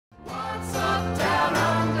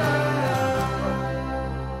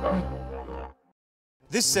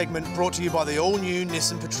This segment brought to you by the all-new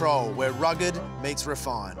Nissan Patrol, where rugged meets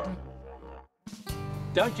refined.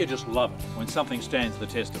 Don't you just love it when something stands the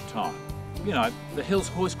test of time? You know, the Hills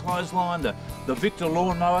Hoist clothesline, the Victor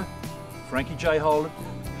lawnmower, Frankie J. Holden,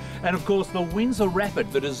 and of course the Windsor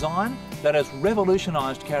Rapid, the design that has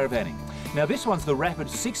revolutionised caravanning. Now this one's the Rapid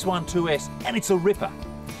 612S and it's a ripper.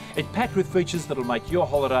 It's packed with features that'll make your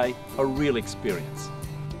holiday a real experience.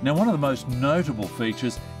 Now one of the most notable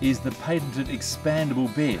features is the patented expandable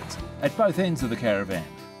beds at both ends of the caravan.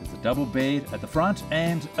 There's a double bed at the front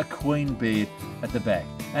and a queen bed at the back,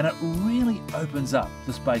 and it really opens up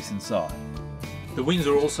the space inside. The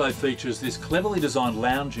Windsor also features this cleverly designed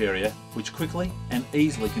lounge area which quickly and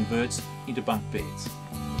easily converts into bunk beds.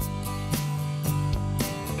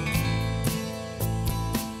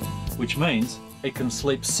 Which means it can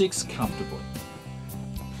sleep six comfortably.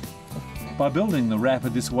 By building the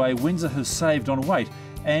Rapid this way, Windsor has saved on weight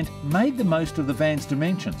and made the most of the van's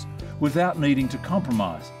dimensions without needing to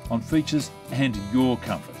compromise on features and your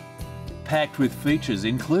comfort. Packed with features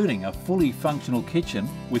including a fully functional kitchen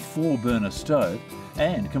with 4-burner stove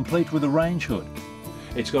and complete with a range hood.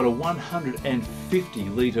 It's got a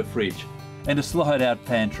 150-litre fridge and a slide-out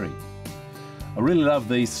pantry. I really love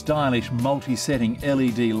these stylish multi-setting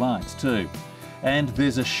LED lights too. And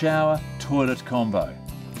there's a shower toilet combo.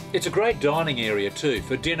 It's a great dining area too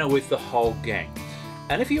for dinner with the whole gang.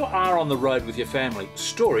 And if you are on the road with your family,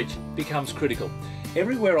 storage becomes critical.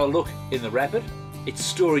 Everywhere I look in the Rapid, it's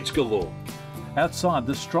storage galore. Outside,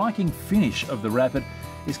 the striking finish of the Rapid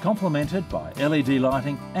is complemented by LED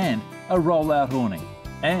lighting and a roll-out awning.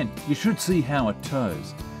 And you should see how it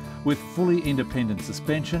tows. With fully independent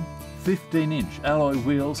suspension, 15-inch alloy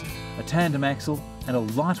wheels, a tandem axle and a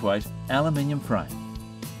lightweight aluminium frame.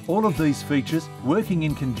 All of these features, working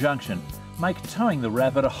in conjunction, make towing the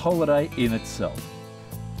Rapid a holiday in itself.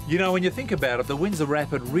 You know, when you think about it, the Windsor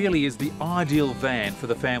Rapid really is the ideal van for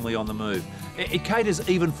the family on the move. It caters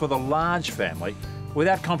even for the large family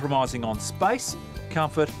without compromising on space,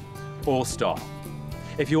 comfort or style.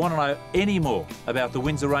 If you want to know any more about the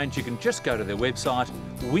Windsor range, you can just go to their website,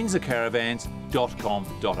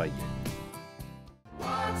 windsorcaravans.com.au.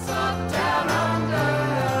 What's up, down under?